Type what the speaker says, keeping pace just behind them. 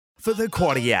for the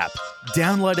Quaddie app.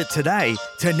 Download it today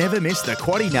to never miss the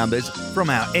Quaddie numbers from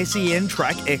our SEN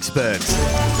track experts.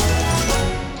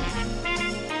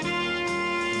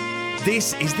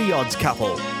 This is The Odds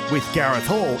Couple with Gareth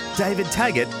Hall, David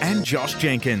Taggart and Josh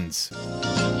Jenkins.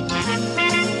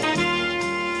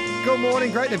 Good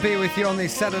morning. Great to be with you on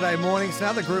this Saturday morning. It's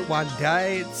another Group 1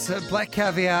 day. It's Black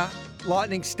Caviar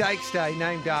Lightning Stakes Day,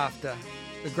 named after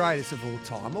the greatest of all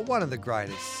time, or one of the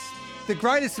greatest. The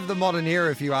greatest of the modern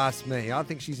era, if you ask me. I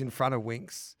think she's in front of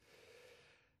Winks.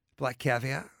 Black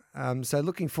Caviar. So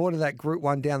looking forward to that Group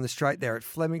 1 down the straight there at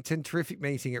Flemington. Terrific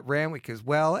meeting at Randwick as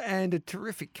well. And a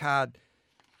terrific card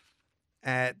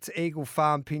at Eagle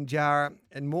Farm, Pinjarra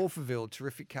and Morphettville.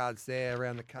 Terrific cards there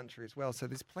around the country as well. So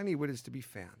there's plenty of winners to be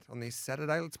found on this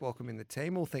Saturday. Let's welcome in the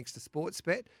team. All thanks to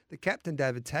Sportsbet. The captain,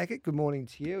 David Taggart. Good morning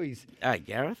to you. He's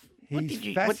Gareth.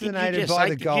 He's fascinated by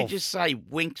the golf. Did you just say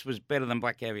Winks was better than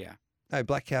Black Caviar? No,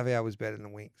 Black Caviar was better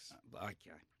than Winks.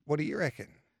 Okay. What do you reckon?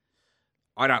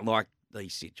 I don't like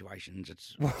these situations.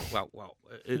 It's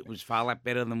it was far lap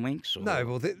better than Winks. Or No,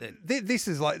 well, this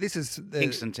is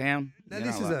Kingston Town.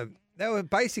 No, they were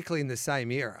basically in the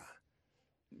same era.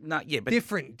 No, yeah, but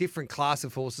different class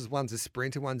of horses. One's a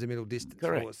sprinter, one's a middle distance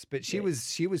Correct. horse. But she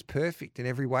was perfect in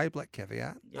every way. Black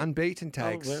Caviar, unbeaten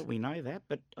tags. Oh, well, we know that,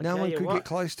 but No one could get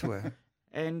close to her.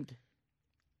 And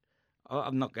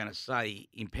I'm not going to say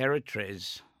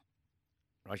Imperatriz.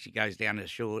 Right, she goes down to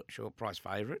short price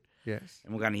favourite. Yes,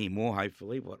 and we're going to hear more.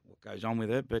 Hopefully, what goes on with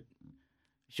her, but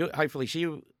hopefully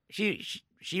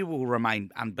she will remain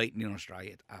unbeaten in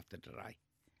Australia after today.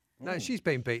 No, she's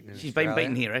been beaten. She's been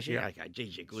beaten here, has she? Yeah. Okay,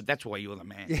 geez, you're good. That's why you're the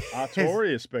man.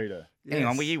 Artorias beat her. Hang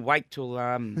on, will you wait till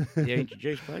they're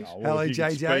introduced, please? Oh, well, Hello,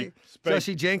 JJ.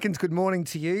 Joshy Jenkins, good morning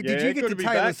to you. Did you get to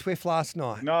Taylor Swift last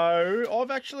night? No,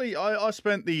 I've actually I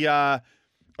spent the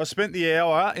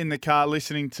hour in the car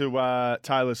listening to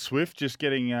Taylor Swift, just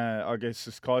getting I guess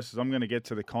as close as I'm going to get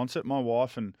to the concert. My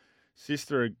wife and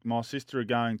my sister are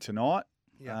going tonight.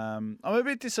 Yeah. I'm a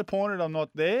bit disappointed I'm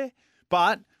not there,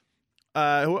 but.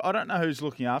 I don't know who's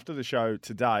looking after the show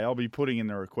today. I'll be putting in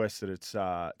the request that it's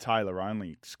Taylor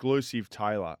only, exclusive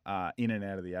Taylor, in and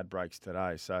out of the ad breaks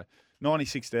today. So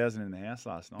 96,000 in the house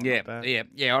last night.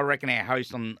 Yeah. I reckon our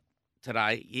host on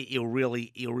today, he'll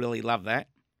really love that.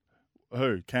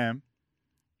 Who? Cam?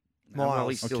 Well,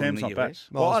 he's still Cam's in the not bad. US.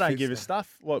 Well, I don't Miles give a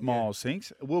stuff what Miles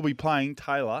thinks. We'll be playing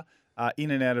Taylor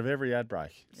in and out of every ad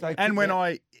break. So and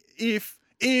when if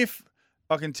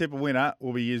I can tip a winner,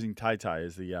 we'll be using Tay Tay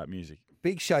as the music.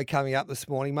 Big show coming up this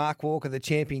morning. Mark Walker, the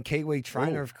champion Kiwi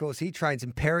trainer, of course, he trains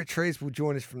Imperatriz. Will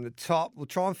join us from the top. We'll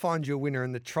try and find you a winner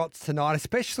in the trots tonight,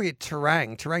 especially at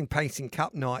Terang Pacing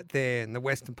Cup night there in the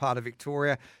western part of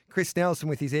Victoria. Chris Nelson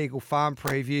with his Eagle Farm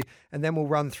preview, and then we'll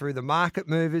run through the market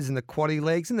movers and the quaddie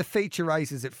legs and the feature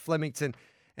races at Flemington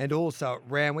and also at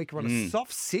Randwick. We're on a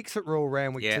soft 6 at Royal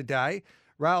Randwick today.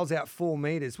 Rails out 4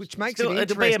 metres, which makes it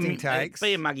interesting, Tags. It'll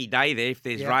be a muggy day there if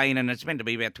there's rain, and it's meant to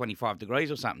be about 25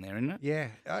 degrees or something there, isn't it? Yeah,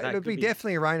 So it'll be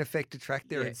definitely a rain-affected track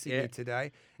there in Sydney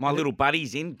today. My little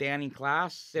buddy's down in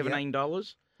class, $17.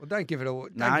 Well, don't give it all.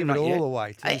 No, don't give it not all yet.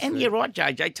 away. And you're right,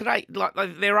 JJ. Today, like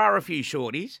there are a few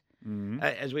shorties,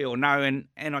 as we all know, and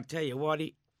I tell you what,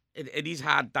 it is a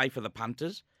hard day for the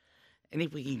punters, and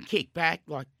if we can kick back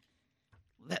like.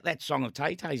 That song of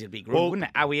Tay Tay's a big rule, wouldn't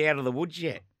it? Are we out of the woods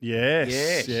yet?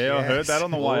 Yes. I heard that on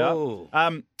the way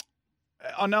up.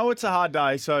 I know it's a hard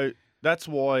day, so that's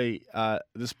why the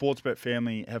Sportsbet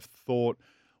family have thought,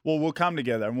 well, we'll come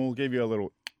together and we'll give you a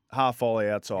little half volley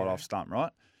outside off stump,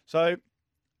 right? So,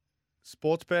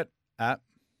 Sportsbet app,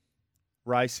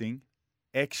 racing,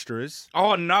 extras.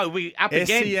 Oh, no, we up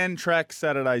again. SEN track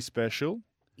Saturday special.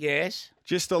 Yes.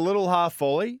 Just a little half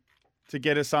volley to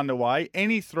get us underway.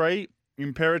 Any three.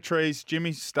 Imperatriz,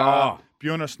 Jimmy Star,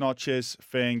 Buenos Noches,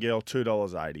 Fangirl,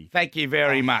 $2.80. Thank you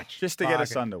very much. Just to get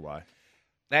us underway.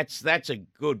 That's a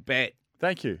good bet.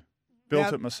 Thank you.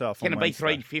 Built it myself. Can it be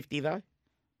 $3.50 though?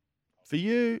 For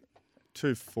you,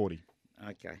 $2.40.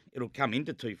 Okay, it'll come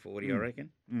into $2.40, I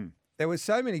reckon. There were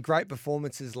so many great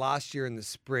performances last year in the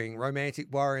spring.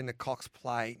 Romantic Warrior in the Cox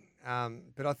Plate.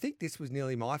 But I think this was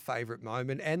nearly my favourite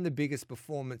moment and the biggest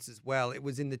performance as well. It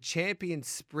was in the champion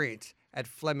sprint at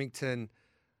Flemington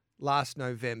last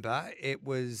November. It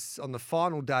was on the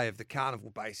final day of the carnival,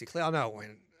 basically. I know it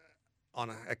went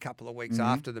on a couple of weeks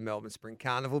after the Melbourne Spring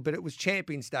Carnival, but it was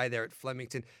Champions Day there at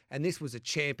Flemington, and this was a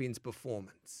champion's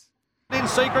performance. In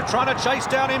secret, trying to chase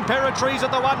down Imperatrice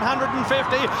at the 150.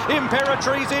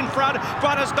 Imperatrice in front.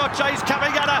 Buenos Noches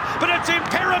coming at her, but it's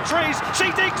Imperatrice. She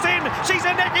digs in. She's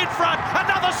a neck in front.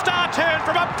 Another star turn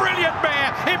from a brilliant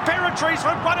mare. Imperatrice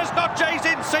from Buenos Noches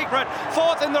in secret.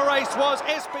 Fourth in the race was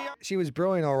SBO. She was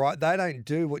brilliant, all right. They don't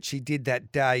do what she did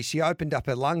that day. She opened up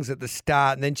her lungs at the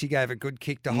start, and then she gave a good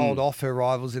kick to hold off her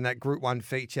rivals in that Group 1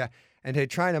 feature. And her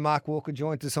trainer, Mark Walker,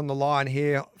 joins us on the line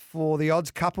here for the odds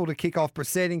couple to kick off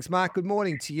proceedings. Mark, good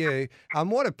morning to you.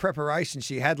 What a preparation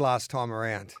she had last time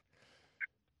around.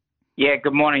 Yeah,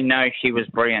 good morning. No, she was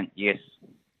brilliant, yes.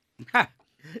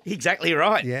 Exactly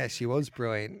right. Yeah, she was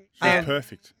brilliant.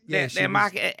 Perfect. Yeah, now,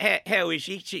 Mark, how is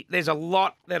she? There's a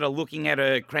lot that are looking at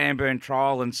her Cranbourne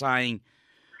trial and saying,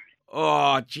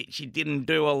 oh, she didn't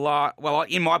do a lot. Well,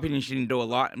 in my opinion, she didn't do a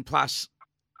lot. And plus,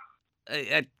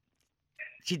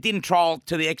 she didn't trial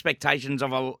to the expectations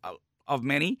of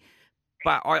many,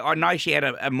 but I know she had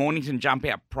a Mornington jump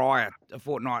out prior, a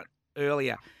fortnight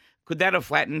earlier. Could that have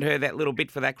flattened her that little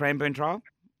bit for that Cranbourne trial?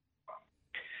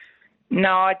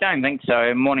 No, I don't think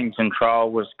so. Mornington trial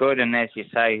was good, and as you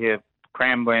say, her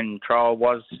Cranbourne trial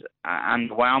was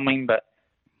underwhelming, but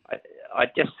I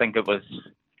just think it was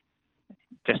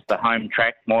just the home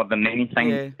track more than anything.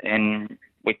 Yeah. And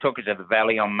we took her to the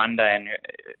Valley on Monday, and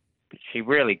she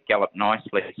really galloped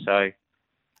nicely. So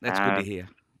That's good to hear.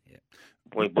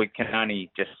 Yeah. We can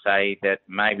only just say that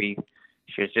maybe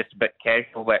she was just a bit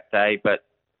casual that day, but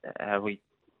we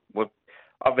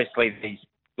obviously these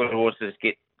good horses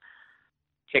get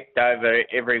checked over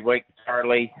every week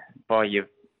thoroughly by your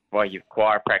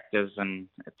chiropractors and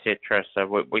etc.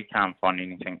 So we can't find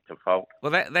anything to fault.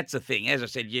 Well, that's the thing. As I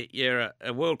said, you're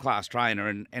a world-class trainer,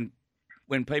 and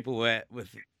when people were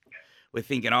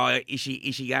thinking, oh, is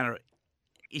she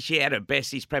at her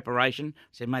best this preparation? I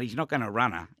said, mate, he's not going to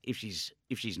run her if she's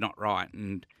not right.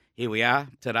 And here we are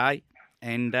today.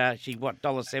 And she,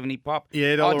 $1.70 pop?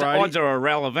 Yeah, odds are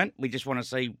irrelevant. We just want to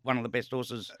see one of the best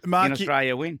horses in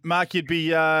Australia win. Mark, you'd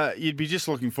be just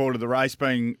looking forward to the race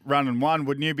being run and won,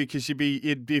 wouldn't you? Because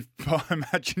I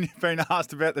imagine you've been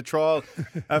asked about the trial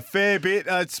a fair bit.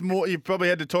 It's more. You've probably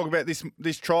had to talk about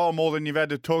this trial more than you've had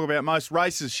to talk about most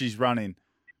races she's run in.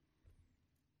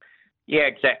 Yeah,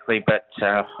 exactly. But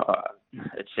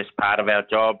it's just part of our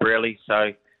job, really.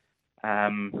 So.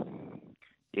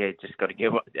 Yeah, just got to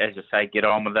get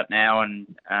on with it now and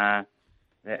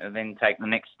then take the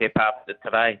next step after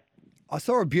today. I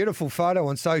saw a beautiful photo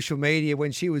on social media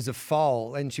when she was a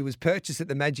foal and she was purchased at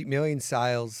the Magic Million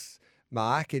sales,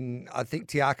 Mark, and I think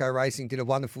Tiaco Racing did a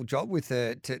wonderful job with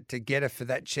her to get her for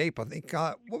that cheap. I think,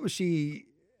 what was she,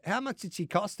 how much did she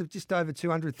cost? Of just over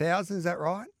 200,000, is that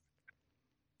right?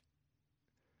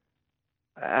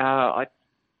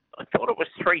 I thought it was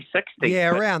 360.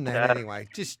 Yeah, around that anyway.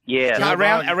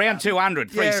 Around 200,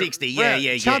 360.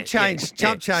 Yeah. Chump change.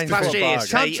 Plus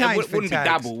GST. It wouldn't be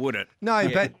double, would it? No,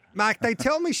 but Mark, they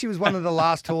tell me she was one of the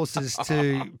last horses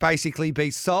to basically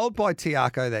be sold by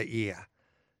Tiaco that year.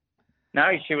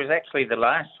 No, she was actually the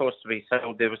last horse to be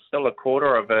sold. There was still a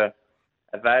quarter of her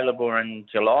available in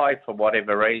July for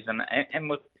whatever reason,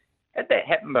 and we've had that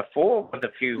happen before with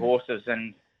a few horses,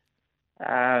 and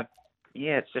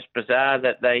yeah, it's just bizarre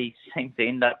that they seem to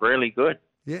end up really good.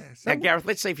 Yeah. Now, Gareth,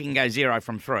 let's see if you can go 0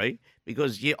 from 3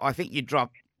 because I think you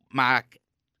dropped Mark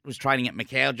was training at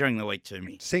Macau during the week to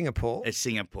me. Singapore. It's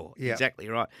Singapore. Yeah. Exactly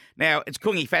right. Now, it's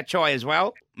Kungi Fat Chai as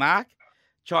well, Mark.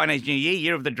 Chinese New Year,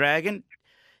 Year of the Dragon.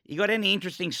 You got any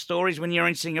interesting stories when you're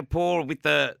in Singapore with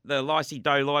the Lycee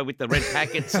Do Lai with the red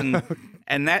packets and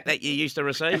that you used to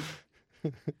receive?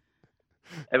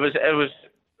 It was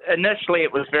initially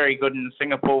it was very good in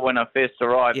Singapore when I first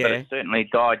arrived, but it certainly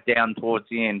died down towards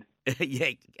the end.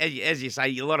 Yeah, as you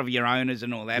say, a lot of your owners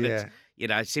and all that,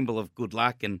 it's symbol of good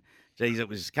luck. And geez, it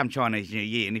was come Chinese New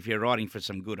Year, and if you're riding for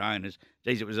some good owners,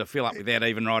 geez, it was a fill up without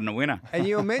even riding a winner. And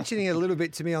you were mentioning it a little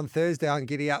bit to me on Thursday on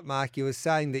Giddy Up, Mark. You were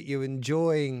saying that you're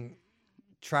enjoying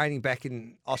training back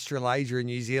in Australasia and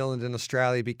New Zealand and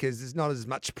Australia because there's not as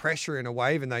much pressure in a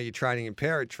way, even though you're training in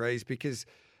Imperatrice, because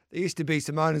there used to be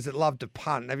some owners that loved to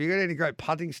punt. Have you got any great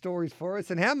punting stories for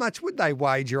us? And how much would they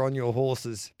wager on your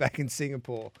horses back in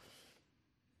Singapore?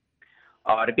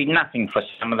 Oh, it'd be nothing for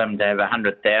some of them to have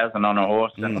 100,000 on a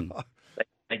horse, and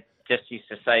they just used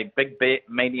to say big bet,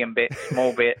 medium bet,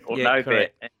 small bet, or no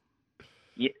correct. Bet.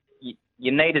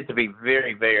 You needed to be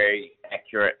very, very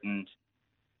accurate. And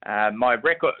my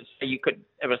record, so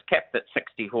it was capped at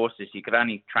 60 horses. You could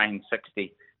only train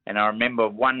 60. And I remember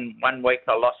one week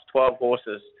I lost 12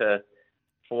 horses for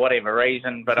whatever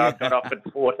reason, but I got offered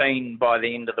 14 by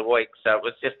the end of the week. So it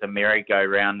was just a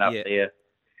merry-go-round up there.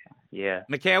 Yeah.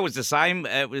 Macau was the same.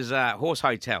 It was a horse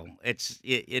hotel.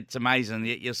 It's amazing.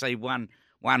 You'll see one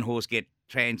horse get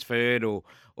transferred,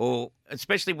 or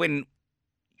especially when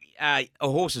a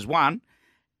horse is won,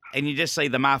 and you just see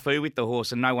the Mafu with the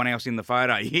horse and no one else in the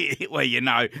photo. Well, you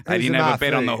know they didn't have a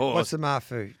bet on the horse. What's the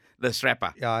Mafu? The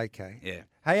strapper. Yeah, okay. Yeah.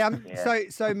 Hey,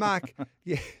 so Mark,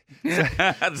 yeah.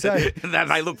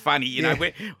 They look funny, you know.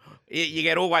 You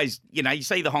get always, you know, you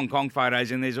see the Hong Kong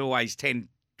photos and there's always 10,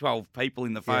 12 people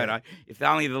in the photo. Yeah. If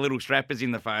only the little strapper's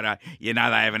in the photo, you know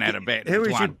they haven't had a bet. Who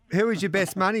was your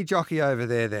best money jockey over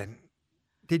there then?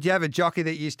 Did you have a jockey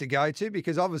that you used to go to?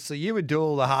 Because obviously you would do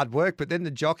all the hard work, but then the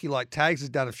jockey like Tags has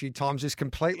done a few times just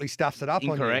completely stuffs it up on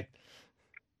you. Incorrect.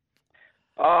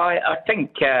 I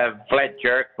think Vlad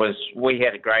Jurek we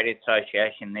had a great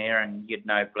association there, and you'd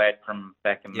know Vlad from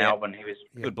back in Melbourne. He was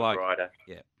a good bloke. rider.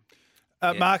 Yeah.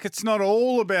 Mark, it's not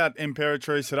all about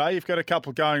Imperatrice today. You've got a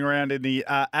couple going around in the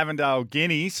Avondale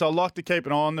Guineas, so I'd like to keep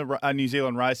an eye on the New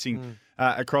Zealand racing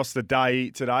across the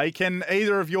day today. Can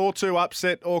either of your two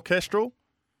upset Orchestral?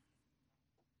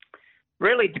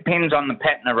 Really depends on the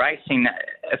pattern of racing.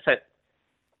 If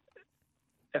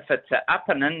it's an up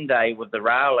and in day with the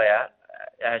rail out,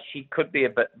 she could be a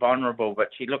bit vulnerable, but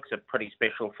she looks a pretty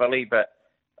special filly. But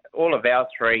all of our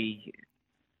three,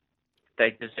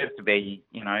 they deserve to be,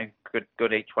 you know,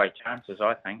 good each way chances,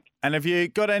 I think. And have you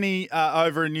got any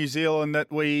over in New Zealand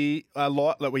that we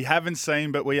haven't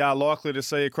seen, but we are likely to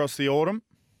see across the autumn?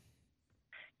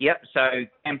 Yep. So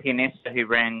Campionessa, who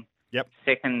ran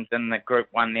second in the Group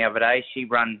 1 the other day, she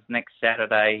runs next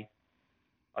Saturday.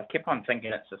 I kept on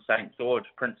thinking it's the St. George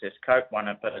Princess Cope won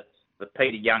it, but it's the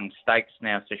Peter Young Stakes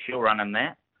now, so she'll run in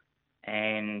that.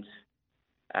 And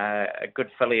a good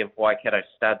filly of Waikato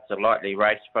Studs, a lightly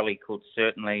raced filly called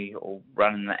Certainly, will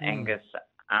run in the Angus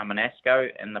Armanasco.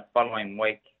 And the following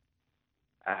week,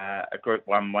 a Group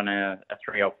 1 winner, a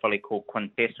 3-year-old filly called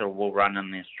Quintessa, will run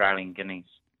in the Australian Guineas.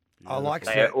 I like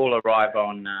They all arrive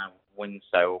on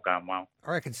Wednesday, all going well.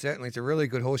 I reckon Certainly it's a really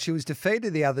good horse. She was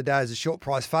defeated the other day as a short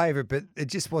price favourite, but it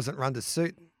just wasn't run to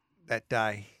suit that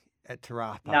day at Te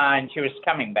Rapa. No, and she was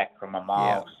coming back from a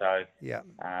mile, so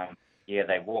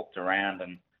they walked around,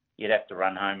 and you'd have to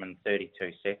run home in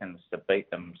 32 seconds to beat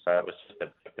them. So it was just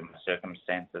a victim of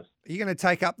circumstances. Are you going to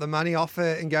take up the money offer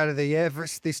and go to the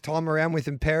Everest this time around with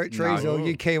Imperatrice, or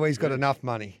you Kiwis got enough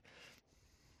money?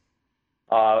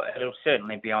 Oh, it'll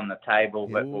certainly be on the table,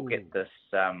 but we'll get this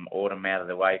autumn out of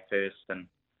the way first and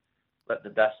let the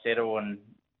dust settle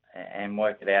and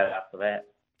work it out after that.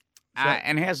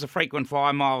 And how's the frequent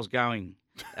flyer miles going?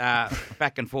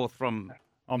 Back and forth from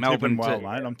Melbourne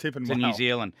to New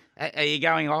Zealand. Are you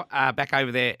going back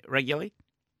over there regularly?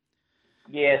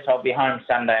 Yes, I'll be home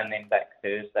Sunday and then back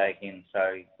Thursday again.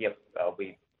 So, yep, I'll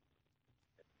be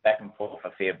back and forth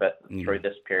a fair bit through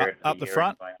this period. Up the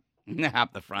front?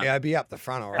 Up the front. Yeah, I'd be up the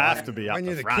front, all right. Have to be up the front. When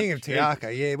you're the king of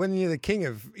Tiako, when you're the king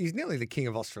of, he's nearly the king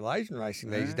of Australasian racing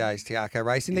these days, Tiako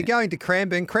racing. They're going to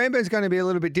Cranbourne. Cranbourne's going to be a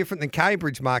little bit different than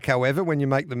Cambridge, Mark, however, when you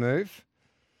make the move.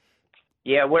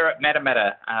 Yeah, we're at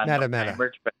Matamata.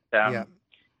 Cambridge, but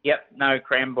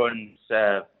Cranbourne's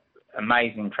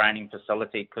amazing training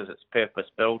facility because it's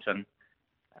purpose-built, and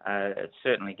it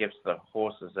certainly gives the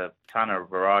horses a ton of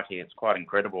variety. It's quite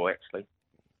incredible, actually.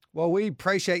 Well, we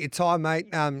appreciate your time, mate.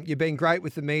 You've been great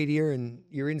with the media and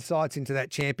your insights into that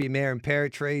champion mare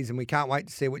Imperatrice, and we can't wait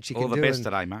to see what she can do. All the best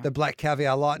today, mate. The Black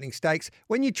Caviar Lightning Stakes.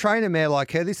 When you train a mare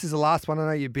like her, this is the last one, I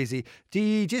know you're busy, do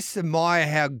you just admire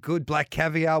how good Black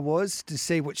Caviar was to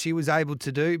see what she was able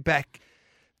to do back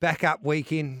up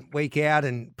week in, week out,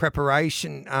 and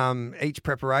preparation? Each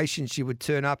preparation she would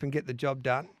turn up and get the job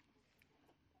done?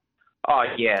 Oh,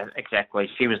 yeah, exactly.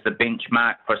 She was the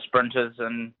benchmark for sprinters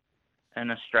in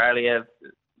Australia,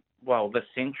 well, this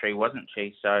century, wasn't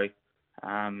she? So,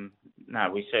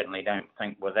 no, we certainly don't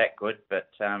think we're that good, but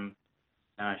no,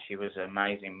 she was an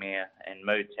amazing mare, and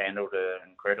Moods handled her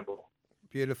incredible.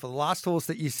 Beautiful. The last horse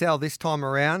that you sell this time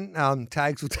around,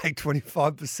 Tags will take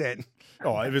 25%.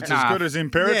 Oh, if it's as good as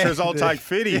Imperatrice, I'll take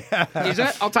 50. Is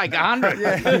it? I'll take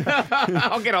 100.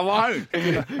 I'll get a loan.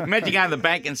 Imagine going to the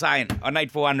bank and saying, I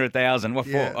need 400,000. What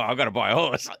for? Oh, I've got to buy a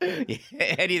horse. How do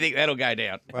you think that'll go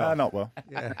down? Well, not well.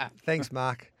 Yeah. Thanks,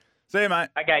 Mark. See you, mate.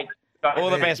 Okay. All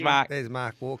the best, Mark. There's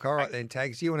Mark Walker. All right then,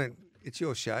 Tags. It's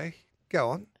your show. Go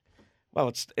on.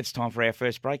 Well, it's time for our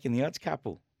first break in the Odds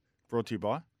Couple. Brought to you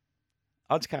by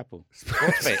Odds Couple.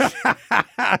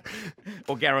 Sportsbet.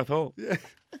 Or Gareth Hall. Yeah.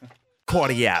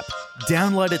 Quaddie app.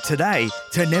 Download it today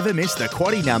to never miss the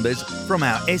Quaddie numbers from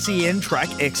our SEN track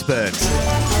experts.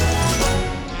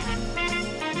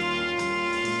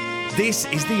 This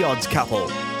is the Odds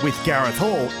Couple with Gareth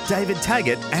Hall, David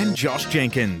Taggart and Josh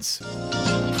Jenkins.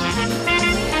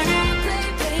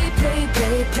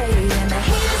 Hey, and the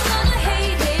haters gonna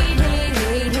hate,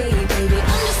 baby.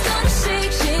 I'm just gonna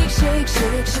shake.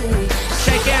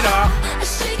 Shake it off.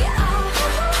 Shake it off.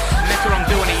 And that's what I'm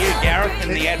doing to you, Gareth,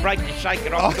 in the ad break. To shake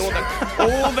it off with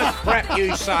all the crap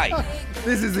you say.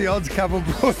 This is the Odds Couple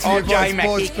brought to Oh, you by J-Mac,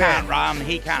 he Sportsbet. can't run.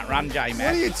 He can't run, J-Mac.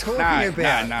 What are you talking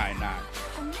about? No.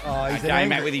 Oh, he's an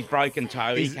J-Mac angry- with his broken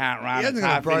toe, he can't run. He hasn't It's got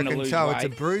a hard for him to broken lose toe, weight. it's a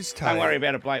bruised toe. Don't worry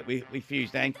about a bloke with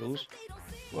fused ankles.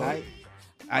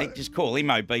 Hey, just call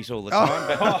him obese all the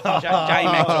time, but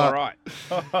J-Mac's all right.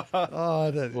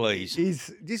 Oh, Please.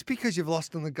 He's, just because you've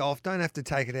lost on the golf, don't have to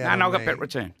take it out No, on I've got me. bet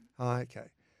return. Oh, okay.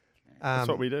 That's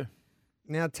what we do.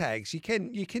 Now, Tags, you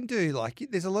can do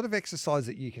there's a lot of exercise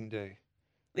that you can do.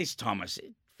 This time I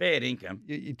said, fair income.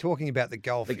 You're talking about the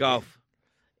golf. The here. golf.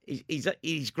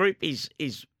 His group is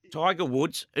Tiger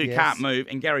Woods, who Yes. can't move,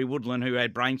 and Gary Woodland, who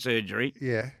had brain surgery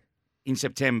Yeah. in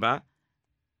September,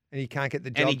 And he can't get the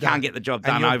job and he done. can't get the job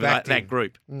And done you're over backed that him.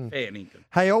 group. Mm. Fair income.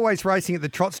 Hey, always racing at the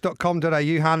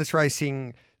trots.com.au, harness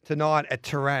racing tonight at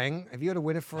Terang. Have you got a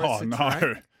winner for us Oh, at no.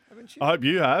 Terang? Haven't you? I hope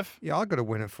you have. Yeah, I got a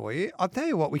winner for you. I'll tell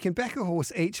you what, we can back a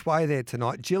horse each way there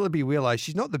tonight. Jillaby Willow,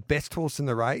 she's not the best horse in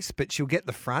the race, but she'll get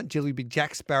the front. Jillaby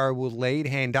Jack Sparrow will lead,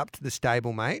 hand up to the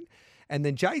stablemate. And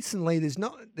then Jason Lee, there's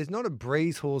not a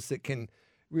breeze horse that can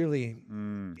really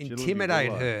intimidate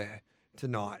Willow. her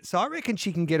tonight. So I reckon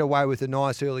she can get away with a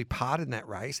nice early part in that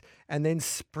race and then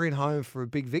sprint home for a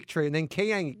big victory. And then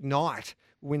Kiang Ignite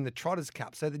win the Trotters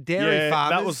Cup. So the dairy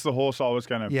farmers. that was the horse I was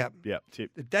going to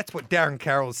tip. That's what Darren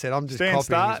Carroll said. I'm just Stand copying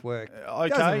start. his work. Okay.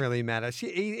 Doesn't really matter.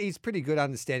 He's pretty good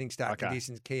understanding start Okay.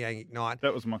 conditions, Kiang Ignite.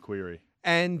 That was my query.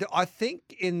 And I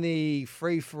think in the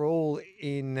free-for-all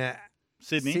in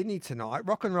Sydney? tonight,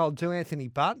 Rock and Roll do Anthony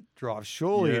Butt drive.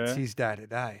 Surely it's Yeah. his day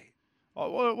today.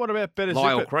 Oh, what about Better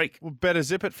Lyle Zip It? Creek. Well, Better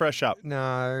Zip It fresh up.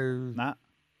 No. Nah.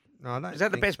 No, I don't Is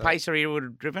that the think best so. pacer he would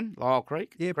have driven, Lyle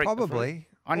Creek? Yeah, Creek the probably. Fruit?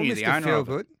 I Or knew the Mr. owner of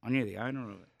Feelgood. it. I knew the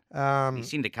owner of it. Um, He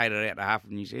syndicated out to half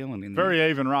of New Zealand. In Very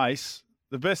even race.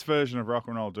 The best version of Rock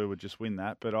and Roll Do would just win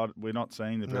that, but we're not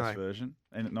seeing the best No. version,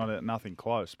 and nothing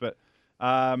close. But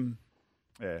yeah,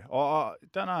 I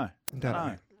don't know. Don't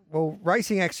know. Well,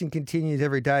 racing action continues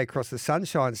every day across the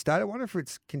Sunshine State. I wonder if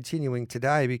it's continuing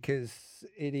today because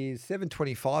it is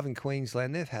 7:25 in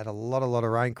Queensland. They've had a lot of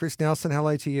rain. Chris Nelson,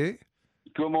 hello to you.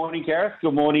 Good morning, Gareth.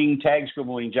 Good morning, Tags. Good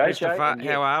morning, JJ. Christopher, And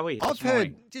how are we? I've this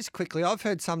morning? heard, just quickly, I've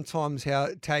heard sometimes how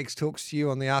Tags talks to you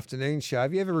on the afternoon show.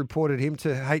 Have you ever reported him to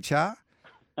HR?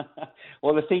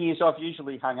 Well, the thing is, I've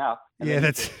usually hung up. And Yeah, then he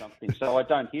that's- says something, so I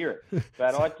don't hear it.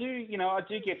 But I do, I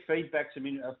do get feedback, some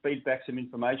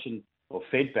information, or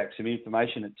feedback some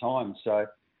information at times. So,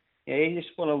 yeah, you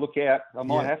just want to look out. I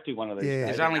might Yeah. have to one of these Yeah.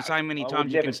 days. There's only so many I would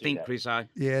times you never can do stink, that. Chris. Oh.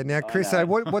 Yeah. Now, Chris, know.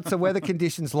 what's the weather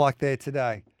conditions like there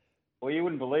today? Well, you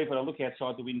wouldn't believe it. I look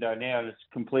outside the window now and it's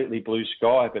completely blue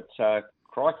sky. But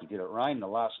crikey, did it rain the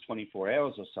last 24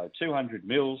 hours or so? 200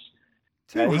 mils.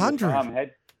 200? Eagle Farm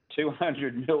had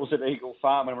 200 mils at Eagle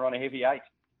Farm and we're on a heavy 8.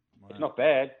 It's not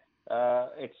bad.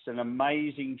 It's an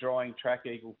amazing drying track,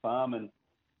 Eagle Farm, and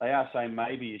they are saying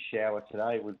maybe a shower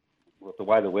today with the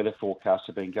way the weather forecasts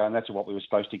have been going. That's what we were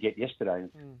supposed to get yesterday.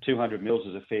 200 mils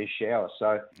is a fair shower.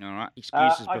 So, All right,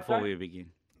 excuses I before don't- we begin.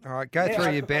 All right, go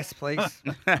through your best, please.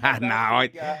 No,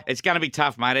 think, it's going to be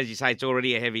tough, mate. As you say, it's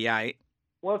already a heavy 8.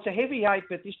 well, it's a heavy 8,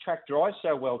 but this track dries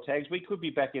so well, Tags. We could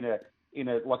be back in a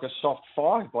like a soft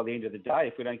 5 by the end of the day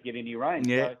if we don't get any rain.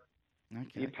 Yeah. So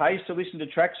Okay. it pays to listen to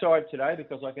Trackside today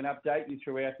because I can update you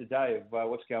throughout the day of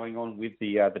what's going on with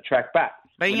the track. But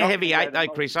Being we're a not heavy gonna 8, go though, the-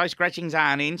 Chris, those scratchings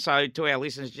aren't in. So to our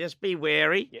listeners, just be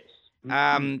wary.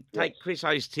 Yes. Take Chris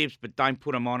O's tips, but don't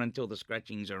put them on until the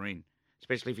scratchings are in,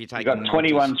 especially if you're We've taking got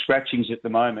 21 multis. scratchings at the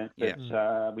moment, but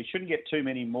Yeah. we shouldn't get too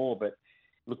many more. But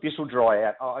look, this will dry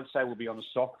out. I'd say we'll be on the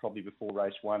soft probably before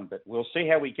race 1, but we'll see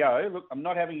how we go. Look, I'm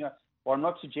not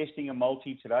suggesting a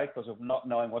multi today because of not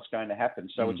knowing what's going to happen.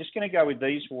 So we're just going to go with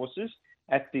these horses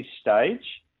at this stage.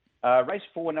 Race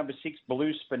 4, number 6,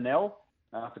 Blue Spinel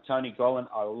for Tony Gollan.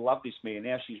 I love this mare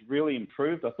now. She's really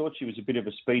improved. I thought she was a bit of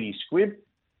a speedy squib,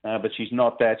 but she's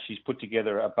not that. She's put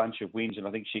together a bunch of wins, and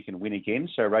I think she can win again.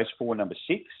 So race 4, number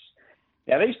 6.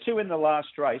 Now, these two in the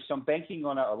last race, I'm banking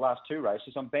on last 2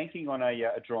 races. I'm banking on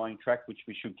a drying track, which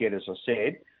we should get, as I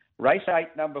said. Race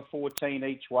 8, number 14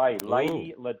 each way,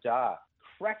 Lady Ladar.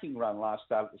 Cracking run last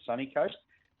start at the Sunny Coast.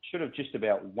 Should have just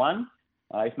about won,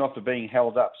 if not for being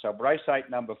held up. So race 8,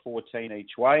 number 14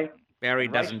 each way. Barry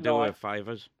And race doesn't do her 9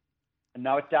 favours.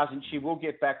 No, it doesn't. She will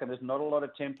get back, and there's not a lot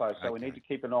of tempo, so we Okay. need to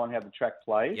keep an eye on how the track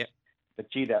plays. Yep. But,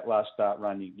 gee, that last start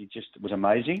run, you just was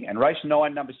amazing. And race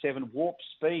 9, number 7, Warp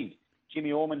Speed.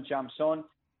 Jimmy Orman jumps on.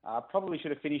 Probably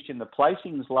should have finished in the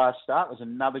placings last start. It was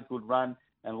another good run.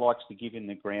 and likes to give in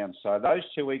the ground. So those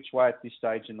two each way at this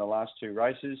stage in the last two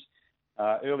races.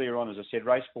 Earlier on, as I said,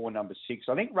 race 4, number 6.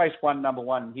 I think race 1, number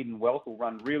 1, Hidden Wealth, will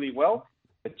run really well,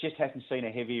 but just hasn't seen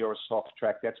a heavy or a soft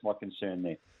track. That's my concern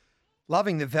there.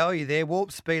 Loving the value there.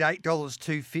 Warp Speed,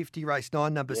 $8.250. Race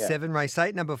 9, number 7. Race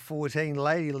 8, number 14,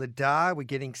 Lady Ladar. We're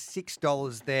getting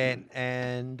 $6 there.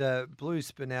 And Blue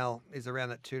Spinel is around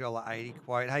that $2.80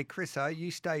 quote. Hey, Chriso,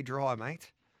 you stay dry,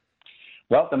 mate.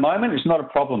 Well, at the moment, it's not a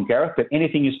problem, Gareth, but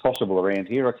anything is possible around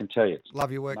here, I can tell you.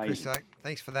 Love your work, Amazing. Chriso.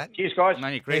 Thanks for that. Cheers, guys.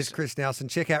 There's Chris Nelson.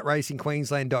 Check out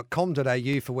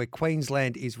racingqueensland.com.au for where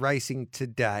Queensland is racing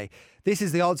today. This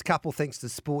is the odds couple thanks to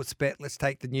Sportsbet. Let's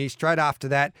take the news. Straight after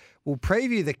that, we'll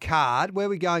preview the card. Where are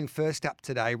we going first up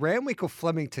today? Randwick or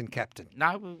Flemington, Captain?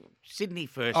 No, Sydney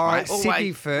first, All right, mate. Always,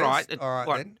 Sydney first. Right. All right,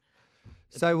 What? then.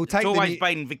 So we'll take It's always the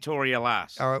been Victoria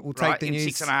last. All right, we'll right, take the in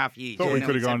news. 6.5 years. Thought we Yeah,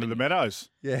 could have nearly gone to the 7. Meadows.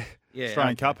 Yeah. Yeah,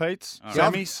 Australian Cup heats, All So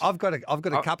semis. I've got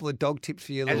a couple of dog tips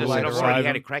for you a As I little said, later I've already on.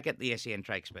 had a crack at the SEN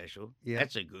track special. Yeah.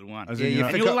 That's a good one. As Yeah, in, you you know,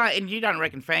 And, forgot- and you don't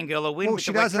reckon Fangirl will win Well, with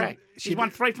she the wet doesn't- track? she She's won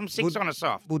d- 3 from 6 would- on a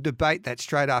soft. We'll debate that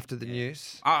straight after the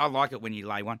news. I like it when you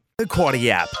lay one. The Quaddy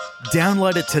app.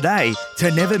 Download it today to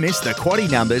never miss the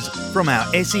Quaddy numbers from our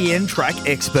SEN track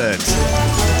experts.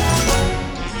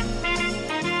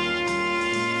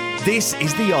 This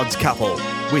is the Odds Couple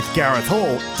with Gareth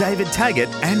Hall, David Taggart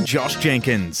and Josh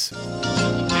Jenkins.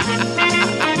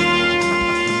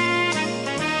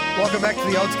 Welcome back to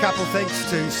the Odds Couple. Thanks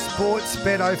to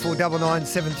Sportsbet 0499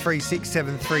 736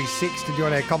 736 to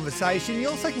join our conversation. You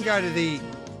also can go to the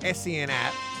SEN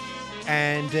app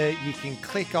and you can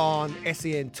click on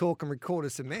SEN Talk and record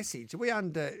us a message. We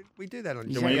do that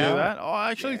on Can we do that? Oh,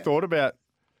 I actually thought about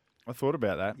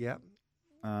that. Yeah.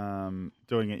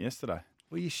 Doing it yesterday.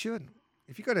 Well, you should.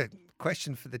 If you've got a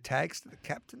question for the tags to the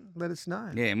captain, let us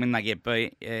know. Yeah, and when they get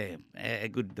beat, how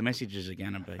good the messages are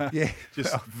going to be. Yeah.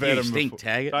 Just You vet them stink, before.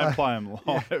 Taggart. Don't play them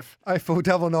live.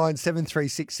 0499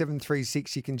 736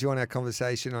 736. You can join our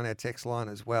conversation on our text line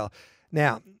as well.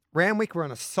 Now, Randwick, we're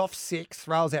on a soft 6,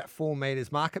 rails out 4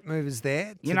 metres. Market movers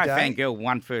there. You know, today. Fangirl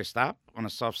won first up on a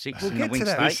soft 6 We'll in the get wing to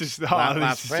that. stakes. This is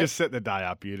last prep. just set the day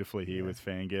up beautifully here with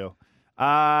Fangirl.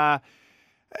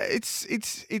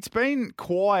 It's been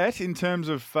quiet in terms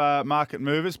of market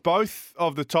movers. Both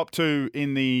of the top 2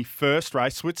 in the first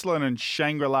race, Switzerland and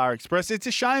Shangri-La Express. It's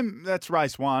a shame that's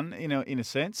race 1 in a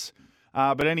sense.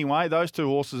 But anyway, those 2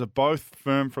 horses are both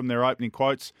firm from their opening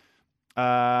quotes.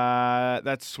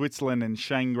 That's Switzerland and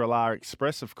Shangri-La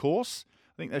Express, of course.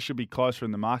 I think they should be closer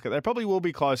in the market. They probably will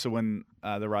be closer when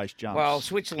the race jumps. Well,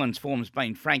 Switzerland's form's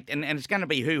been franked, and it's going to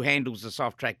be who handles the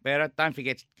soft track better. Don't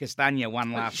forget Castagna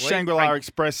won last week. Shangri-La Frank-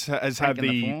 Express has had Frank in the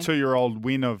the form. 2-year-old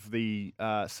win of the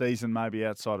season, maybe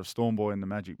outside of Stormboy and the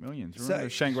Magic Millions. Remember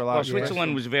Shangri-La Well, Express?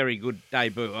 Switzerland was a very good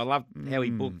debut. I love how he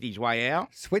booked his way out.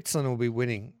 Switzerland will be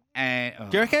winning. And,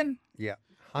 Do you reckon? Yeah,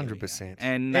 100%.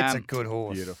 And, That's a good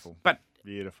horse. Beautiful. But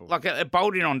Beautiful. like a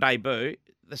Bolden on debut,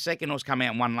 the second horse come out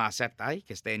and won last Saturday,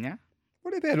 Castagna.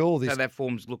 What about all this? So that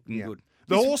form's looking Yeah. good.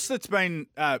 The horse that's been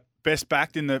best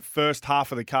backed in the first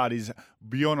half of the card is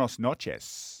Buenos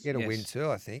Noches. Get a Yes. win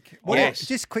too, I think. Yes.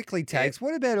 Just quickly, tags.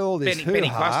 What about all this Benny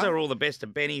hoo-ha? Costa, all the best to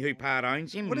Benny, who part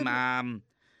owns him. What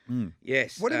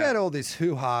Yes. What about all this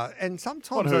hoo-ha? And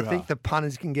sometimes What I hoo-ha? think the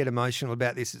punters can get emotional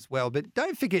about this as well. But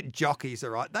don't forget jockeys,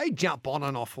 all right? They jump on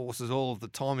and off horses all of the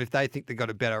time if they think they've got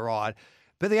a better ride.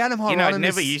 But the Adam You know, it Hieronymus...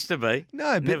 never used to be.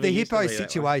 No, but Never the used to hippo be that way.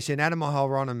 situation, Adam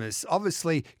Hieronymus,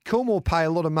 obviously Coolmore pay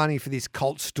a lot of money for this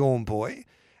Colt Storm Boy.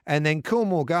 And then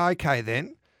Coolmore go, okay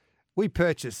then, we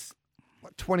purchase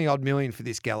 20-odd million for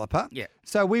this galloper. Yeah.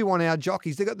 So we want our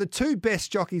jockeys. They've got the 2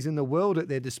 best jockeys in the world at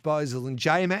their disposal, and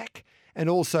J-Mac and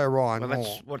also Ryan Well, Hall.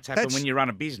 that's what's happened when you run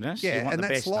a business. Yeah, you want and the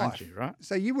that's best, life. don't you, right?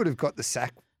 So you would have got the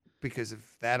sack because of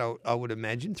that, I would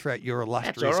imagine, throughout your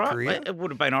That's illustrious all right. career. It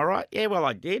would have been all right. Yeah, well,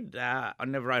 I did. I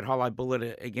never rode Hollow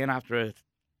Bullet again after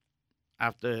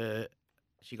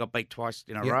she got beat twice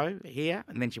in a Yeah. row here,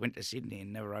 and then she went to Sydney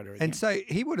and never rode her again. And so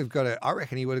he would have got I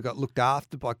reckon he would have got looked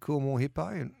after by Coolmore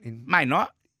Hippo. May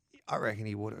not. I reckon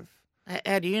he would have.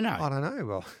 How do you know? I don't know.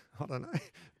 Well, I don't know.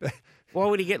 But Why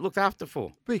would he get looked after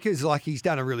for? because, he's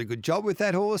done a really good job with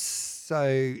that horse.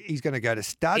 So he's going to go to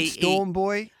stud, He- Storm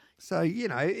Boy. So,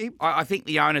 I think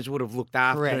the owners would have looked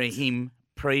after Correct. him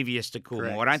previous to Coolmore.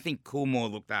 I Correct. don't think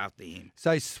Coolmore looked after him.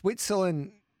 so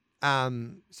Switzerland,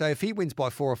 so if he wins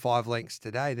by 4 or 5 lengths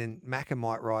today, then Macca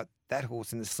might ride that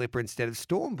horse in the slipper instead of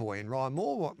Storm Boy, and Ryan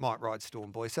Moore might ride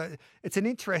Storm Boy. So it's an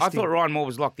interesting... I thought Ryan Moore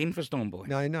was locked in for Stormboy.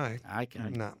 No. Okay.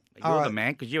 No. You're All the right.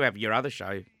 man because you have your other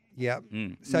show. Yeah.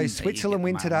 Mm. So There you Switzerland get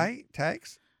win the today,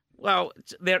 Tags? Well,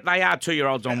 they are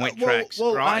 2-year-olds on wet Well, tracks,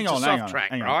 right? hang It's on, a hang soft on, track,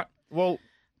 hang on. right? Well,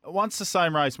 once the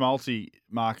same race multi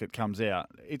market comes out,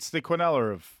 it's the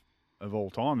Quinella of all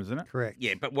time, isn't it? Correct.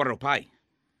 Yeah, but what it'll pay?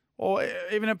 Or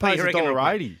even it What do pays you reckon it'll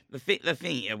pay? $1.80. The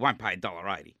thing, it won't pay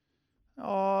 $1.80.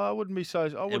 Oh, I wouldn't be so.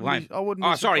 I wouldn't. won't. I wouldn't.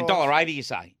 Oh, be sorry, surprised. $1.80 you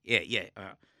say? Yeah.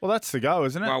 Well, that's the go,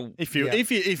 isn't it? Well, if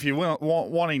you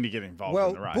wanting to get involved Well,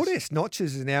 in the race, Buddhist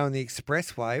Notches is now in the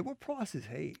expressway. What price is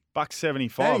he?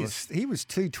 $1.75. He was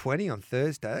 $2.20 on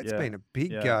Thursday. That's Yeah. been a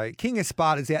big Yeah. go. King of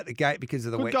Sparta's out the gate because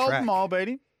of the Good wet Golden track. Mile beat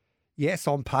him. Yes,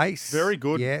 on pace. Very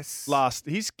good. Yes.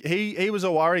 He was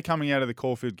a worry coming out of the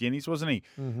Caulfield Guineas, wasn't he?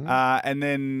 Mhm. And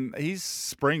then his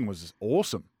spring was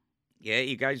awesome. Yeah,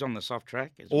 he goes on the soft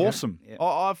track. As well. Awesome. Yeah.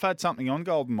 I've had something on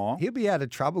Golden Mile. He'll be out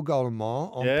of trouble, Golden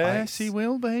Mile, on Yes, pace. he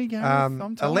will be, Gareth.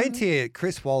 I'm telling you. Alentia,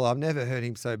 Chris Waller, I've never heard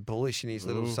him so bullish in his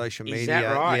little social Is media.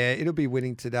 that right? Yeah, it'll be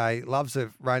winning today. Loves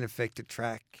a rain-affected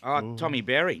track. Oh, Tommy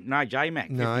Berry. No,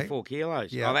 J-Mac, No. 54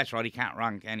 kilos. Yeah. Oh, that's right. He can't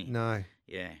run, can he? No.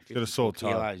 Yeah. Got a sore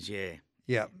 54 toe. kilos, yeah. Yeah,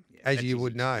 Yeah, as that's you his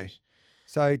would know. excuse.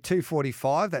 So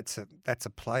 245, that's a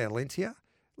play, Alentia.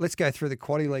 Let's go through the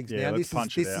quaddy legs Yeah, now. let's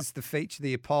punch it This out. is the feature,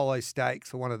 the Apollo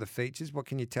Stakes, or one of the features. What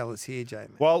can you tell us here,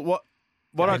 Jamie? Well,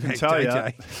 what I can J-Mac, tell you,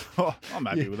 JJ. I'm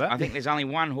happy with that. I think there's only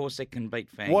one horse that can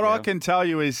beat Fangirl. What I can tell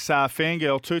you is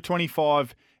Fangirl,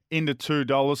 225 into $2.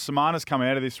 Samana's come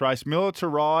out of this race. Miller to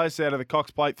Rise out of the Cox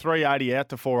Plate, 380 out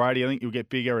to 480. I think you'll get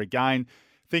bigger again.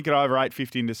 Think it over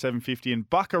 850 into 750. And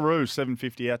Buckaroo,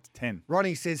 750 out to 10.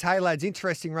 Ronnie says, hey, lads,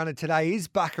 interesting runner today is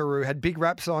Buckaroo. Had big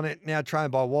raps on it, now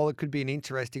trained by Waller. Could be an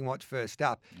interesting watch first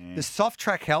up. The soft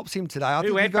track helps him today. I Who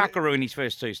think had he got Buckaroo in his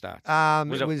first two starts?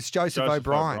 it was Joseph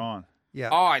O'Brien. Yeah.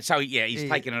 Oh, so yeah, he's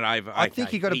taken it over. I think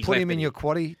Okay, you got to he's put him left in it. your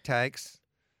quaddy tags,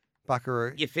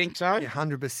 Buckaroo. You think so? Yeah,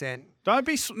 100%. Don't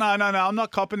be... No, I'm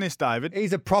not copping this, David.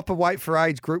 He's a proper weight for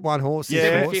age Group 1 horse. this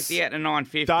Yeah. horse. 750 out to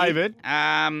 950. David.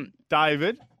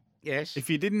 David, Yes. if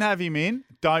you didn't have him in,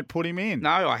 don't put him in.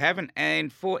 No, I haven't.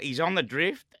 And he's on the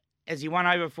drift. Has he won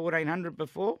over 1,400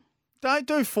 before? Don't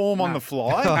do form on No. the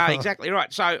fly. No, exactly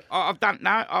right. So I've done,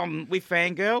 I'm with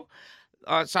Fangirl.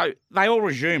 So they all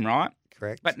resume, right?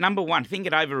 Correct. But number one, Think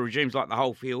It Over resumes like the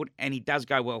whole field, and he does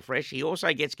go well fresh. He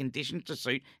also gets conditioned to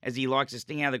suit as he likes to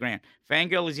sting out of the ground.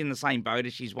 Fangirl is in the same boat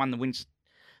as she's won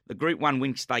the Group 1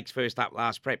 Winx Stakes first up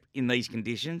last prep in these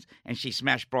conditions, and she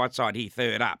smashed Brightside here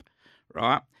third up,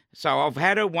 right? So I've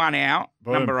had her one out,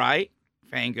 Boom. number 8,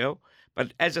 Fangirl,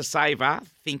 but as a saver,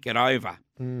 Think It Over.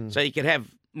 So you could have,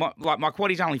 my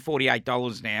quaddy's only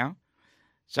 $48 now,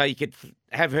 so you could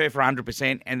have her for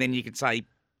 100%, and then you could say,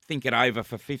 Think It Over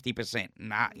for 50%.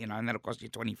 Nah, and that'll cost you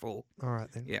 24. All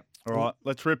right, then. Yeah. All right,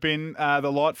 let's rip in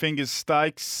the Light Fingers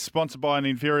Stakes, sponsored by an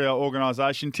inferior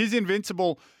organisation. 'Tis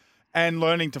Invincible and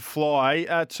Learning to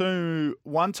Fly, two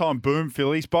one-time boom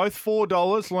fillies, both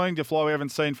 $4. Learning to Fly we haven't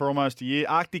seen for almost a year.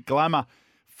 Arctic Glamour,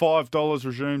 $5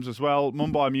 resumes as well.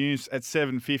 Mumbai Muse at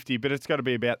 $7.50, but it's got to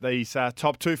be about these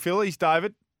top two fillies,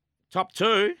 David. Top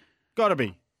 2. Got to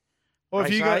be. Or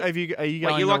Race eight? are you Well,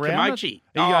 going you like around? Kimochi.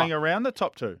 Are you Oh. going around the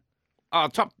top two Oh,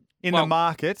 top. in well, the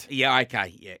market? Yeah,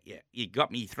 okay. Yeah. You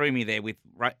got me, you threw me there with,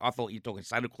 I thought you were talking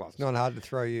Santa Claus. It's not hard to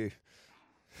throw you.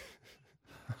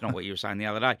 It's not what you were saying the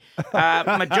other day.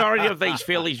 Majority of these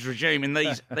fillies resume, and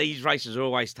these races are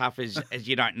always tough as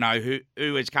you don't know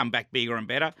who has come back bigger and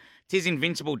better. Tis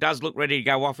Invincible does look ready to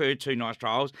go off her 2 nice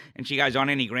trials, and she goes on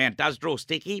any ground. Does draw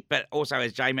sticky, but also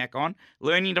has J-Mac on.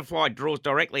 Learning to Fly draws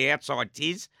directly outside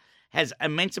Tis. Has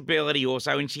immense ability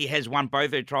also, and she has won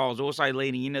both her trials also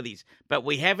leading into this. But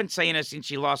we haven't seen her since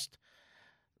she lost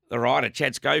the rider,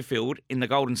 Chad Schofield, in the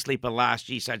Golden Slipper last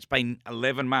year, so it's been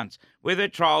 11 months. With her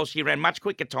trials, she ran much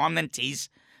quicker time than Tiz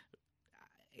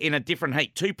in a different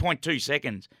heat, 2.2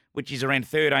 seconds, which is around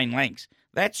 13 lengths.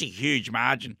 That's a huge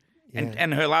margin. Yeah.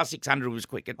 And her last 600 was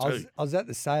quicker too. I was at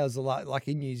the sales a lot, like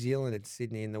in New Zealand and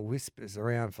Sydney, and the whispers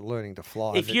around for Learning to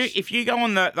Fly. If you go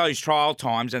on those trial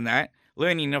times and that,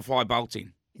 Learning to Fly bolts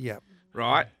in, yeah.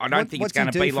 right? I don't think it's What's he going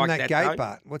to do be from like that that, gate, though.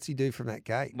 Bart? What's he do from that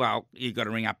gate? Well, you've got to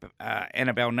ring up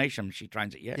Annabelle Neesham. She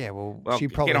trains it, Yeah, well, Well, she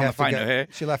probably get on the have phone to go. to her.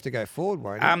 She'll have to go forward,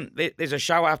 won't it? There's a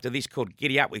show after this called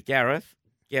Giddy Up with Gareth.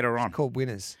 Get her on. It's called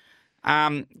Winners.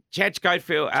 Chad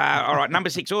Schofield, all right, number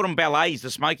 6, Autumn Ballet is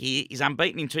the smoky. He's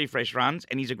unbeaten in 2 fresh runs,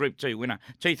 and he's a Group 2 winner.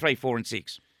 2, 3, 4, and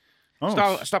 6.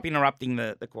 Stop interrupting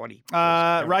the quaddie.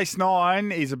 Race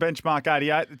 9 is a benchmark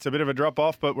 88. It's a bit of a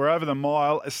drop-off, but we're over the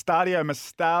mile. Estadio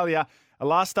Mastalia, a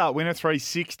last start winner,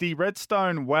 360.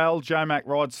 Redstone Well, J-Mac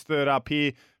rides third up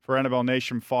here for Annabelle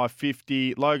Neesham,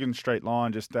 550. Logan Street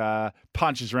Line just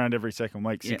punches around every second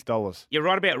week, $6. You're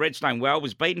right about Redstone Well.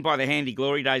 Was beaten by the Handy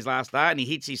Glory Days last start, and he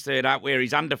hits his third up where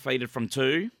he's undefeated from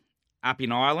 2 up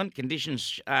in Ireland.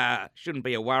 Conditions shouldn't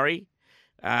be a worry.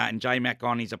 And J-Mac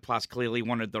on is a plus, clearly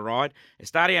wanted the ride.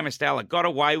 Estadio Mestalla got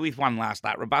away with one last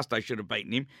start. Robusto should have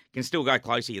beaten him. Can still go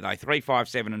close here, though. 3, 5,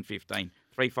 7 and 15.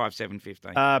 3, 5, 7,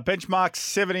 15. Benchmark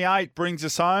 78 brings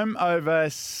us home over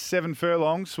 7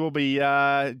 furlongs. We'll be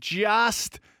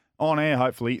just on air,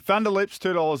 hopefully. Thunder Lips,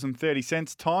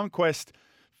 $2.30. Time Quest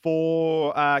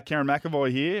for Karen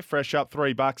McAvoy here. Fresh up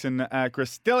 $3. And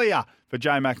Gristelia for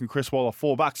J-Mac and Chris Waller,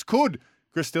 $4. Could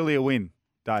Gristelia win,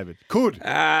 David? Could.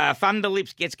 Thunder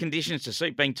Lips gets conditions to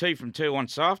suit, being 2 from 2 on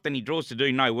soft, and he draws to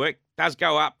do no work. Does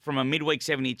go up from a midweek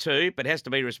 72, but has to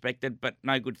be respected, but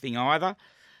no good thing either.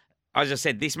 As I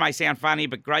said, this may sound funny,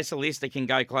 but Grace Alista can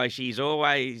go close. She's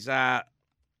always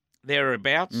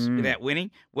thereabouts without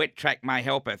winning. Wet track may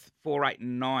help her. 4, 8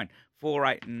 and 9. 4,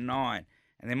 8 and 9.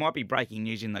 And there might be breaking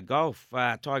news in the golf.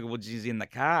 Tiger Woods is in the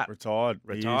cart. Retired.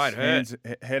 Hurt.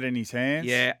 Head in his hands.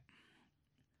 Yeah.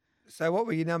 So what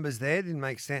were your numbers there? Didn't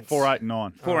make sense. 4, 8 and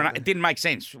 9. 4 and 8. It didn't make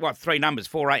sense. What, 3 numbers?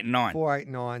 4, 8 and 9. 4, 8,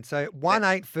 9. So 1,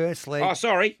 8 first leg. Oh,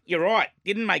 sorry. You're right.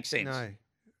 Didn't make sense. No.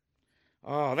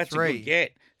 Oh, that's 3. a good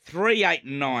get. 3, 8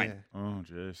 and 9. Yeah. Oh,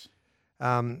 jeez.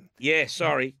 Yeah,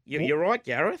 sorry. You're right,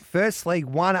 Gareth. First leg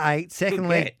 1, 8. Second Good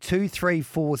leg get. 2, 3,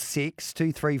 4, 6.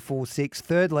 2, 3, 4, 6.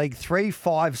 Third leg 3,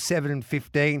 5, 7 and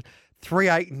 15. 3,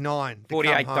 8 and 9. to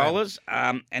come home.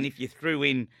 $48. And if you threw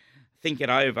in Think It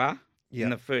Over Yeah. in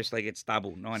the first leg, it's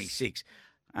double, 96.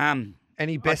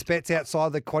 Any best bets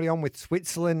outside the quaddy on with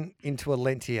Switzerland into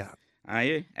Alentia? Are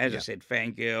you? As I said,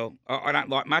 fangirl. I don't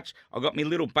like much. I got my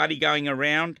little buddy going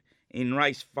around in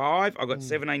race 5. I got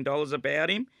 $17 about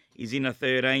him. He's in the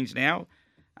 13s now.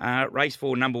 Race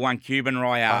 4, number 1, Cuban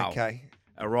Royale. Okay.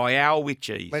 A Royale with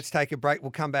cheese. Let's take a break.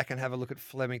 We'll come back and have a look at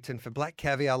Flemington for Black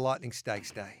Caviar Lightning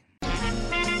Stakes Day.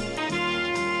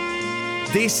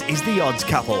 This is The Odds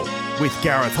Couple with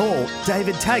Gareth Hall,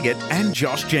 David Taggart and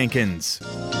Josh Jenkins.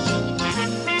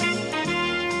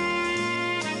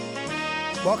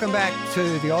 Welcome back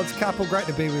to The Odds Couple. Great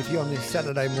to be with you on this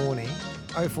Saturday morning.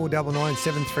 0499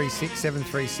 736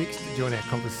 736 to join our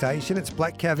conversation. It's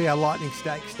Black Caviar Lightning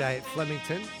Stakes Day at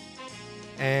Flemington.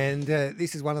 And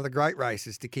this is one of the great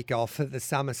races to kick off the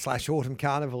summer/autumn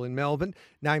carnival in Melbourne,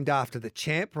 named after the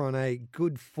champ. We're on a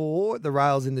good 4, the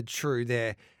rails in the true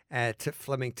there at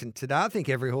Flemington today. I think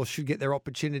every horse should get their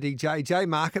opportunity. JJ,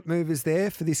 market movers there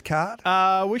for this card.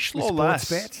 Wishlaw Lass.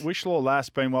 Sportsbet. Wishlaw Lass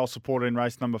been well supported in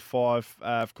race number 5,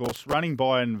 of course. Running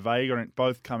By and Vagrant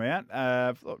both come out.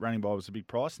 I thought Running By was a big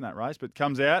price in that race, but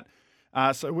comes out.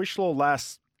 So Wishlaw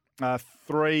Lass,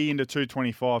 3 into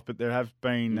 225, but there have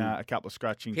been a couple of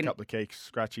scratchings, couple of key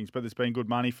scratchings, but there's been good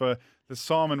money for the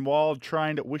Simon Wild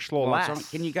trained at Wishlaw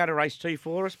Lass. Can you go to race 2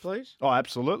 for us, please? Oh,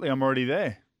 absolutely. I'm already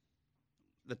there.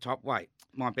 The top weight.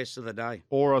 My best of the day.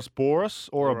 Ouroboros.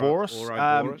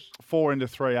 4 into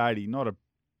 380. Not a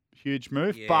huge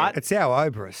move, Yeah. but It's our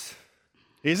Oberus.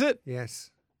 is it? Yes.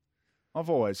 I've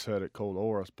always heard it called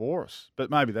Ouroboros, but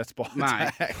maybe that's by the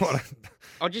Mate. tag.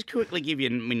 I'll just quickly give you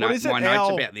my, What is it, my notes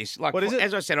Al? about this. Like, What is it?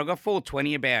 As I said, I got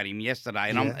 420 about him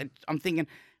yesterday, and Yeah. I'm thinking,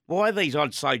 why are these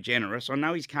odds so generous? I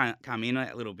know he's come in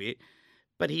a little bit,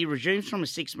 but he resumes from a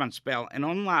 6-month spell, and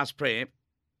on last prep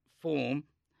form,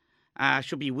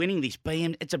 should be winning this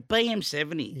BM. It's a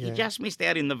BM70. Yeah. He just missed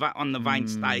out on the Vane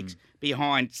Stakes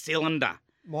behind Cylinder.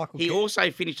 Michael He Kent- also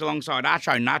finished alongside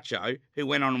Archo Nacho, who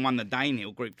went on and won the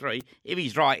Danehill Group 3. If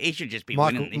he's right, he should just be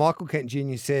winning this. Michael Kent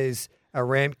Jr. says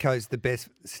Aramco's the best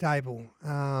stable.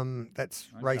 That's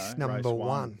race number race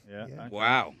 1. Yeah. Okay.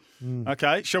 Wow.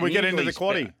 Okay, shall we And get into the English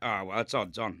quaddie? Oh, well, it's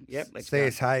odds on. Yep, let's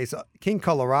CS go. Hayes. King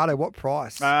Colorado, what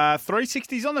price?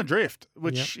 360's on the drift,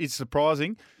 which is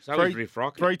surprising. So is Riff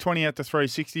Rocket. 320 out to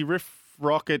 360. Riff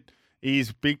Rocket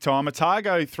is big time.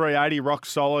 Otago 380, rock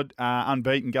solid,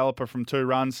 unbeaten galloper from 2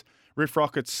 runs. Riff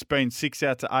Rocket's been 6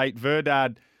 out to 8.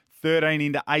 Verdad 13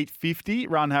 into 850.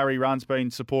 Run Harry Run's been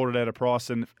supported at a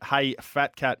price, and Hey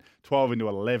Fat Cat 12 into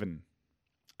 11.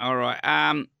 All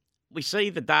right. We see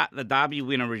the Derby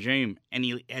winner resume, and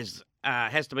he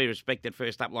has to be respected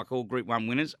first up like all Group 1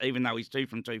 winners, even though he's 2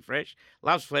 from 2 fresh.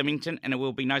 Loves Flemington, and it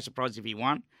will be no surprise if he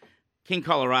won. King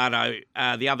Colorado,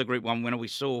 the other Group 1 winner, we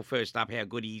saw first up how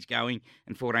good he's going,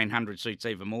 and 1400 suits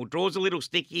even more. Draws a little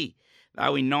sticky,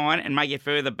 though, in 9, and may get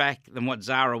further back than what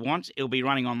Zara wants. He'll be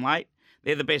running on late.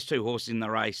 They're the best 2 horses in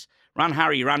the race. Run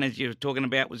Hurry Run, as you were talking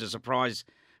about, was a surprise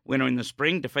winner in the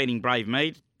spring, defeating Brave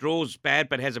Mead. Draws bad,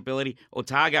 but has ability.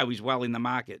 Otago is well in the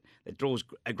market. It draws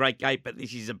a great gate, but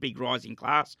this is a big rising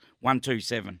class.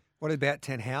 127. what about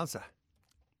Tenhauser?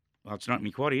 Well, it's not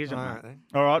me quaddy, is it? All mate? right, then.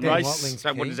 All right, Dan race Watling's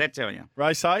So what key. does that tell you?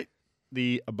 Race 8,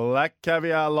 the Black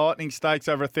Caviar Lightning Stakes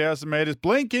over 1,000 metres.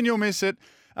 Blink and you'll miss it.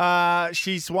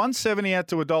 She's $1.70 out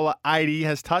to $1.80,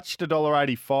 has touched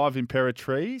 $1.85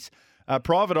 Imperatrice.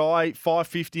 Private Eye,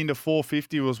 $5.50 into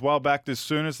 $4.50 was well backed as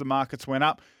soon as the markets went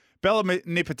up. Bella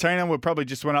Nipotina, we probably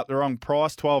just went up the wrong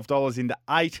price, $12 into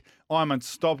 $8. I'm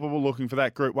Unstoppable, looking for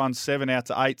that Group 1, 7 out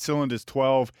to 8. Cylinders,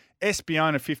 12.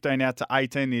 Espiona, 15 out to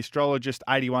 18. The Astrologist,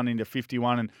 81 into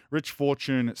 51. And Rich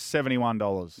Fortune,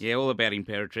 $71. Yeah, all about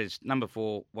Imperatrice. Number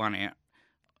 4, 1 out.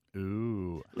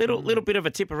 Ooh. Little bit of a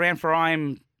tip around for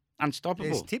I'm Unstoppable.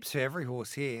 There's tips for every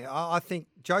horse here. I think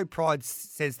Joe Pride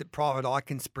says that Private Eye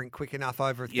can sprint quick enough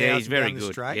over 1,000 Yeah, he's very down the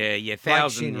good. straight. Yeah, Blake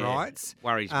 1,000. Shin Yeah. writes.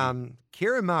 Worries me.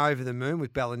 Kira Ma over the moon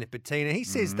with Bella Nipotina. He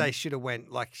says they should have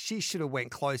she should have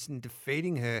went close in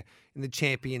defeating her in the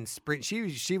champion sprint. She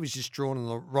was just drawn on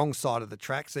the wrong side of the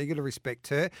track, so you got to respect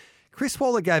her. Chris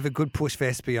Waller gave a good push for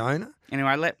Espiona.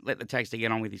 Anyway, let the Taxter get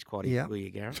on with his quaddy, Yeah. will you,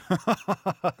 Gareth? All right,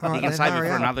 You can then, save it hurry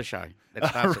for up. another show. That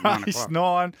starts at 9 Race o'clock.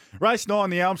 9. Race 9,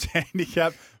 the Elms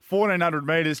Handicap, 1,400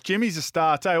 metres. Jimmy's a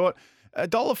star. Tell you what,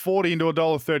 $1.40 into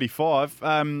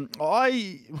 $1.35.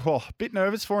 A bit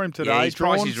nervous for him today. Yeah, his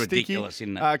price Drawn, is sticky. ridiculous,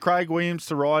 isn't it? Craig Williams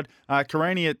to ride.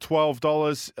 Carini at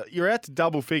 $12. You're out to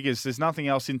double figures. There's nothing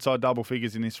else inside double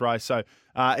figures in this race. So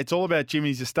it's all about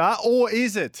Jimmy's a star. Or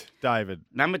is it, David?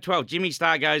 Number 12, Jimmy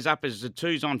Star goes up as the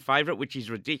 2's on favourite, which is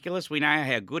ridiculous. We know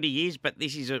how good he is, but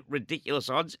this is a ridiculous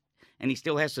odds, and he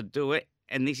still has to do it.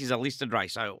 And this is a listed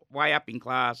race, so way up in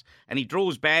class. And he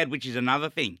draws bad, which is another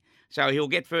thing. So he'll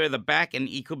get further back, and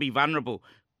he could be vulnerable.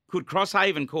 Could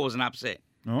Crosshaven cause an upset?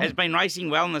 Oh. Has been racing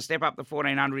well, and the step up to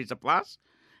 1,400 is a plus,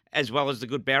 as well as the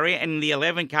good barrier. And the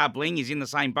 11 car Bling is in the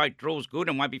same boat. Draws good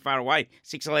and won't be far away.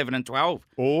 6, 11 and 12.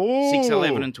 Oh. 6,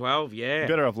 11 and 12, yeah.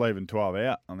 Better off leaving 12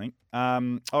 out, I think.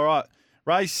 All right.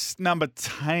 Race number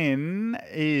 10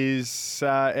 is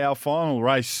our final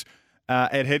race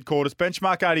at headquarters.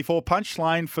 Benchmark 84, Punch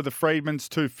Lane for the Freedman's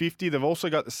 $2.50. They've also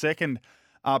got the second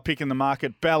pick in the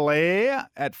market, Bel Air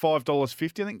at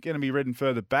 $5.50. I think going to be ridden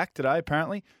further back today,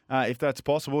 apparently, if that's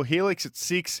possible. Helix at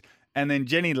 $6, and then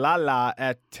Jenny Lala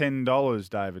at $10,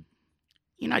 David.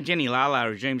 You know, Jenny Lala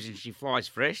resumes and she flies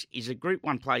fresh. Is a Group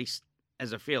 1 place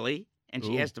as a filly, and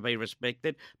she has to be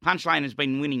respected. Punchline has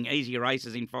been winning easier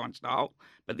races in fine style,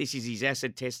 but this is his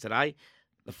acid test today.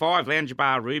 The 5, Lounge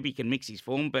Bar Ruby, can mix his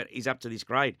form, but he's up to this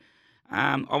grade.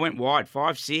 I went wide,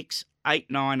 5, 6,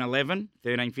 8, 9, 11,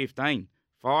 13, 15.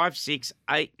 5, 6,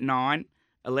 8, 9,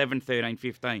 11, 13,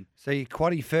 15. So your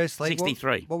quaddy first leg.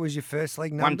 63. What was your first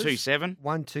leg numbers? 127.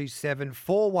 127.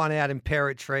 4-1 out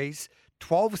Imperatrice.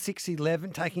 12, 6,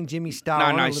 11, taking Jimmy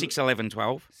Star. No, 6, 11,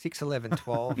 12. 6, 11,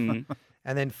 12. And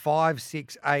then 5,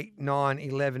 6, 8, 9,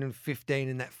 11, and 15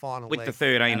 in that final With leg. the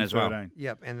 13 And as well. 13.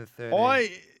 Yep, and the 13.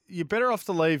 You're better off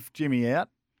to leave Jimmy out.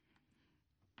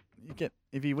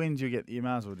 If he wins, you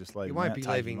might as well just leave You him won't out, be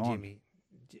take leaving him on. Jimmy.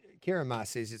 Kieran Ma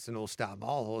says it's an all-star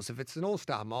mile horse. If it's an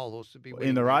all-star mile horse, it'd be In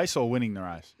winning the race or winning the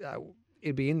race?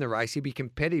 It'd be in the race. He'd be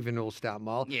competitive in all-star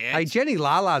mile. Yeah, Hey, it's- Jenny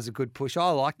Lala's a good push.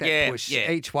 I like that Yeah, push yeah.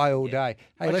 each way all day.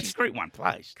 Hey, Well, let's she's Group 1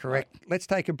 place. correct. Let's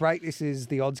take a break. This is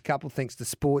the odds couple. Thanks to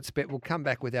Sportsbet. We'll come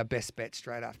back with our best bet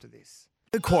straight after this.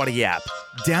 The Quaddy app.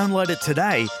 Download it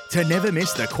today to never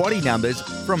miss the Quaddy numbers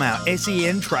from our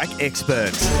SEN track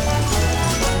experts.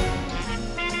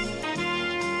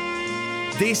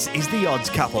 This is the Odds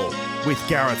Couple with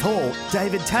Gareth Hall,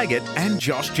 David Taggart, and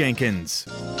Josh Jenkins.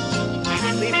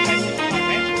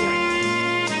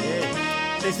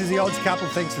 This is the odds couple.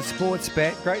 Thanks to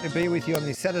Sportsbet. Great to be with you on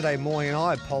this Saturday morning.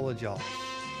 I apologise.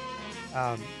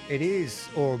 It is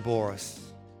Ouroboros.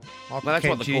 Well, that's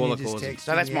what the caller just calls it. texted,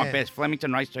 So that's my yeah. best.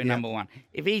 Flemington Race 2, Yeah. number 1.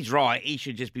 If he's right, he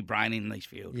should just be braining these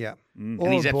fields. Yeah. And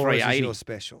he's at Ouroboros is 380. your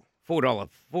special.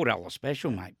 $4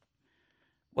 special, mate.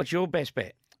 What's your best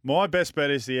bet? My best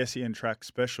bet is the SEN track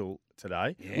special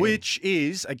today, Yeah. which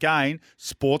is, again,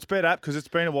 Sportsbet app, because it's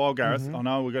been a while, Gareth. I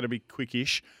know we've got to be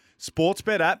quickish.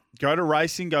 Sportsbet app, go to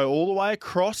racing, go all the way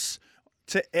across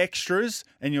to extras,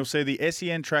 and you'll see the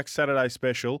SEN track Saturday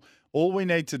special. All we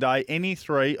need today, any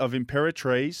 3 of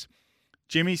Imperatrice,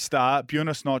 Jimmy Star,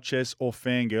 Buenos Noches, or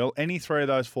Fangirl, any 3 of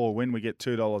those 4 win, we get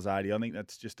 $2.80. I think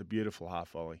that's just a beautiful half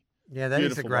volley. Yeah, that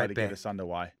is Beautiful a way great to bet. get us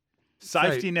underway.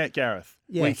 Safety net, Gareth.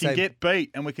 Yeah, we can so- get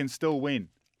beat and we can still win.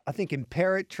 I think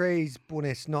Imperatrice,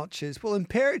 Buenos Noches. Well,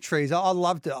 Imperatrice, I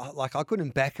loved it. Like, I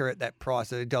couldn't back her at that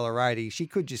price at $1.80. She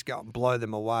could just go and blow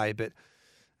them away, but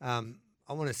I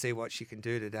want to see what she can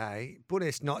do today.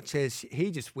 Buenos Noches,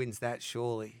 he just wins that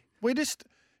surely.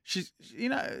 She's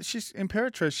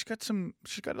Imperatrice.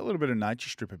 She's got a little bit of nature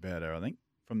strip about her, I think,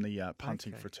 from the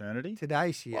punting Okay. fraternity.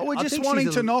 Today she. Well, we're I just think wanting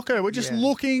she's to knock her. We're just yeah.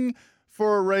 looking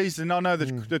for a reason. I know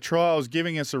the trial's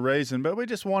giving us a reason, but we're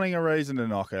just wanting a reason to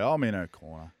knock her. I'm in her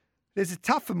corner. There's a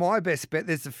tough for my best bet.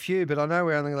 There's a few, but I know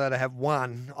we're only allowed to have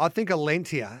one. I think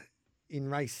Alentia in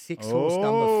race 6, horse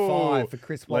number 5 for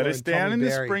Chris Waller. Let us and Tommy down in Berry.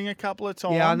 the spring a couple of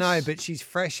times. Yeah, I know, but she's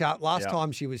fresh up. Last Yep.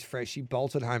 time she was fresh, she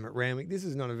bolted home at Randwick. This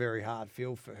is not a very hard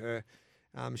field for her.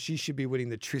 She should be winning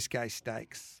the Triscay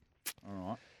Stakes.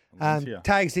 All right.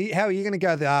 Tags, how are you going to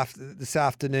go this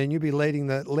afternoon? You'll be leading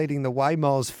the way.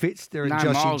 Miles Fitzner and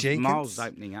Joshy Jenkins. Miles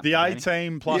opening up. The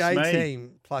A-team plus the me.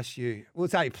 A-team plus you. Well,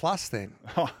 it's A plus then.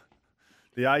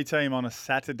 The A-team on a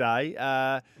Saturday.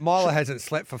 Milo hasn't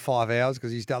slept for 5 hours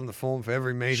because he's done the form for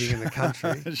every meeting in the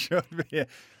country.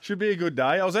 should be a good day.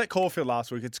 I was at Caulfield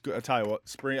last week. It's good. I tell you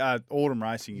what, autumn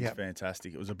racing is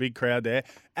fantastic. It was a big crowd there.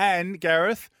 And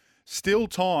Gareth, still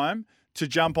time to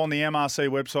jump on the MRC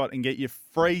website and get your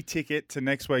free ticket to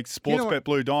next week's Sportsbet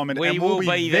Blue Diamond. We and will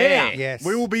be there. Yes.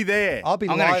 We will be there. I'm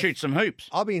going to shoot some hoops.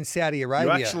 I'll be in Saudi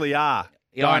Arabia. You actually are.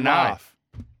 Yeah, I Don't know. laugh.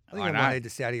 I think I might head to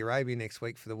Saudi Arabia next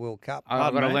week for the World Cup.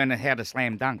 I've got to learn how to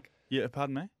slam dunk. Yeah,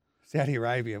 pardon me? Saudi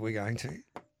Arabia, we're going to.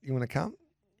 You want to come?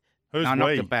 Who's I we?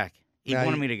 knocked it back. He No,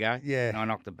 wanted me to go. yeah. And I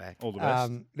knocked it back. All the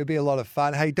best. It'll be a lot of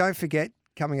fun. Hey, don't forget,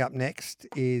 coming up next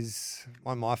is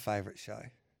one of my favourite show.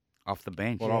 Off the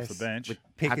bench. What, off the bench? With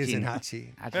Pickers Hutchie and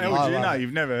Hutchie. Hutchie. How would you love know? it.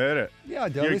 You've never heard it. Yeah, I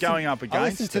do. You're going up I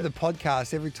against listen to it. the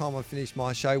podcast every time I finish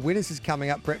my show. Winners is coming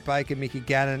up. Brett Baker, Mickey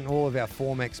Gannon, all of our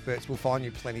form experts. We'll find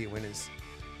you plenty of winners.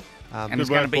 And Good it's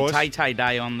going to work, be boys. Tay-Tay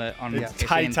Day on It's SEN.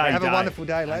 Tay-Tay Have day. a wonderful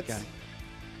day, lads. Okay.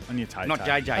 On your Tay-Tay. Not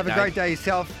JJ Have Day. a great day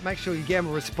yourself. Make sure you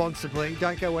gamble responsibly.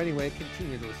 Don't go anywhere.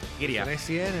 Continue to listen. Giddy up. On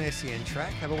SEN and SEN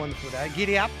Track. Have a wonderful day.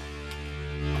 Giddy up.